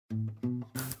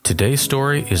Today's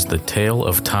story is The Tale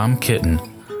of Tom Kitten,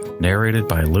 narrated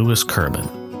by Lewis Kerman.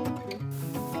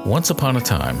 Once upon a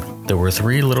time, there were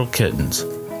 3 little kittens,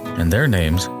 and their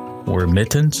names were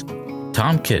Mittens,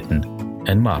 Tom Kitten,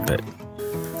 and Moppet.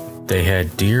 They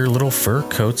had dear little fur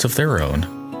coats of their own,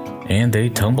 and they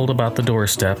tumbled about the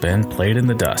doorstep and played in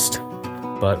the dust.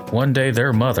 But one day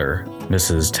their mother,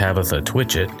 Mrs. Tabitha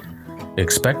Twitchit,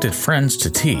 expected friends to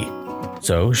tea,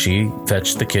 so she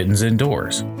fetched the kittens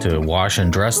indoors to wash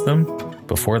and dress them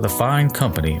before the fine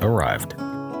company arrived.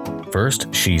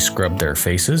 First, she scrubbed their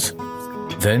faces,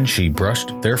 then she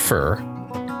brushed their fur,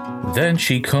 then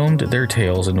she combed their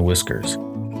tails and whiskers.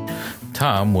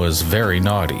 Tom was very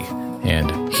naughty,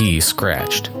 and he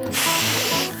scratched.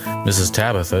 Mrs.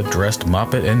 Tabitha dressed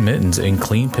Moppet and Mittens in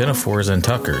clean pinafores and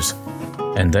tuckers,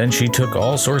 and then she took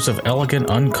all sorts of elegant,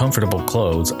 uncomfortable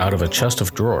clothes out of a chest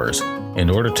of drawers in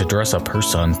order to dress up her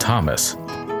son Thomas.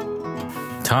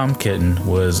 Tom Kitten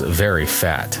was very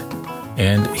fat,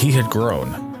 and he had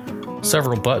grown.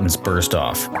 Several buttons burst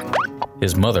off.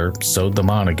 His mother sewed them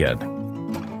on again.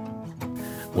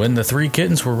 When the 3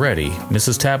 kittens were ready,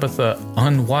 Mrs. Tabitha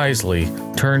unwisely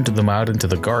turned them out into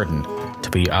the garden to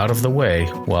be out of the way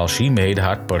while she made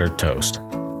hot buttered toast.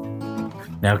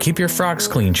 "Now keep your frocks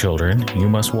clean, children. You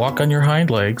must walk on your hind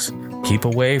legs, keep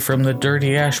away from the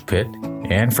dirty ash pit,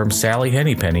 and from Sally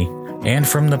Hennypenny, and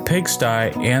from the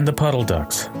pigsty and the puddle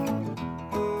ducks."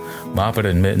 Moppet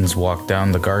and Mittens walked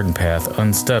down the garden path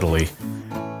unsteadily.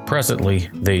 Presently,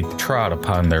 they trod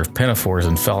upon their pinafores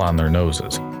and fell on their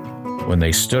noses. When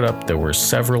they stood up, there were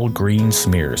several green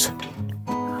smears.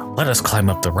 "Let us climb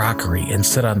up the rockery and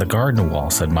sit on the garden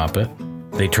wall," said Moppet.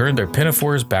 They turned their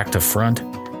pinafores back to front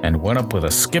and went up with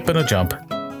a skip and a jump.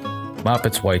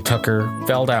 Moppet's white tucker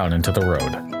fell down into the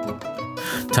road.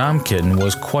 Tom Kitten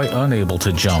was quite unable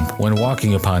to jump when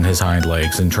walking upon his hind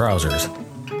legs and trousers.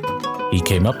 He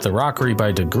came up the rockery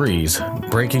by degrees,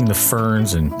 breaking the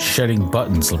ferns and shedding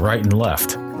buttons right and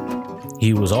left.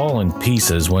 He was all in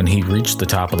pieces when he reached the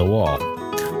top of the wall.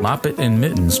 Moppet and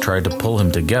Mittens tried to pull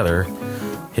him together.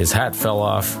 His hat fell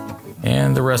off,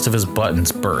 and the rest of his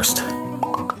buttons burst.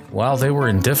 While they were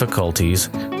in difficulties,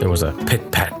 there was a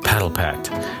pit-pat, paddle-pat,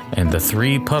 and the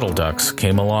 3 puddle ducks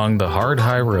came along the hard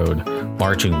high road,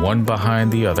 marching one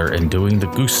behind the other and doing the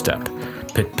goose step.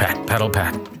 Pit-pat,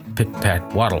 paddle-pat,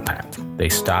 pit-pat, waddle-pat. They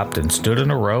stopped and stood in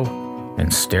a row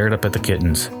and stared up at the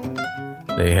kittens.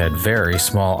 They had very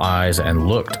small eyes and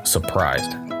looked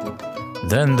surprised.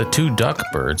 Then the 2 duck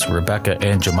birds, Rebecca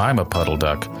and Jemima Puddle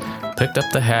Duck, picked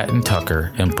up the hat and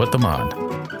tucker and put them on.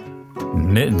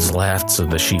 Mittens laughed so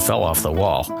that she fell off the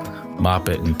wall.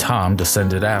 Moppet and Tom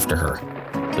descended after her.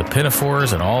 The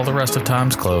pinafores and all the rest of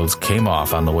Tom's clothes came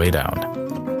off on the way down.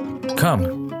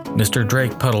 "Come, Mr.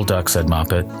 Drake Puddle Duck," said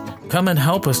Moppet. "Come and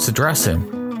help us to dress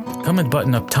him. Come and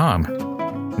button up Tom."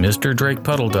 Mr. Drake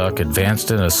Puddle Duck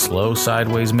advanced in a slow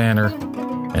sideways manner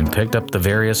and picked up the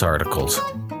various articles.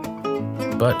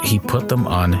 But he put them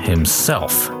on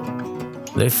himself.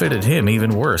 They fitted him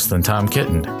even worse than Tom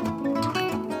Kitten.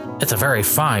 "It's a very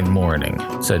fine morning,"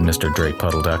 said Mr. Drake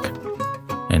Puddle Duck.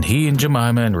 And he and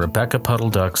Jemima and Rebecca Puddle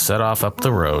Duck set off up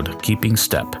the road, keeping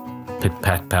step.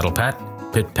 Pit-pat, paddle-pat,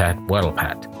 pit-pat,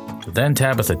 waddle-pat. Then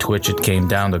Tabitha Twitchit came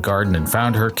down the garden and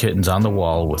found her kittens on the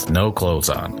wall with no clothes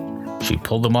on. She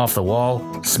pulled them off the wall,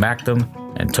 smacked them,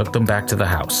 and took them back to the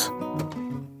house.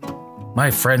 "My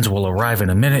friends will arrive in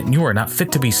a minute, and you are not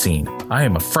fit to be seen. I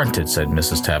am affronted," said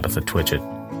Mrs. Tabitha Twitchit.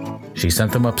 She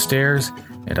sent them upstairs,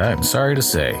 and I am sorry to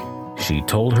say, she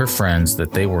told her friends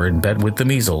that they were in bed with the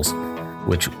measles,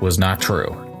 which was not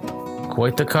true.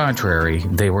 Quite the contrary,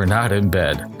 they were not in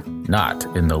bed, not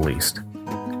in the least.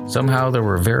 Somehow there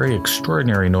were very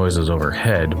extraordinary noises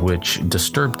overhead, which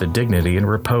disturbed the dignity and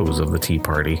repose of the tea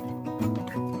party.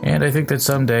 And I think that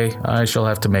someday I shall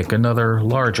have to make another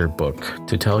larger book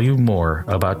to tell you more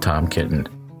about Tom Kitten.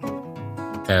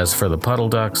 As for the puddle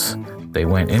ducks, they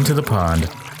went into the pond.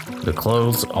 The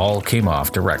clothes all came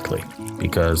off directly,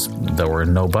 because there were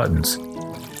no buttons.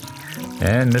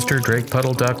 And Mr. Drake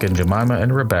Puddle Duck and Jemima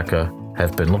and Rebecca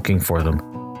have been looking for them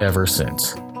ever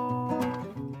since.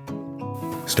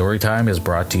 Storytime is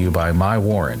brought to you by My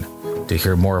Warren. To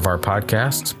hear more of our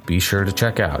podcasts, be sure to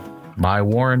check out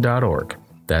mywarren.org.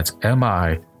 That's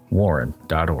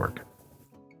mywarren.org.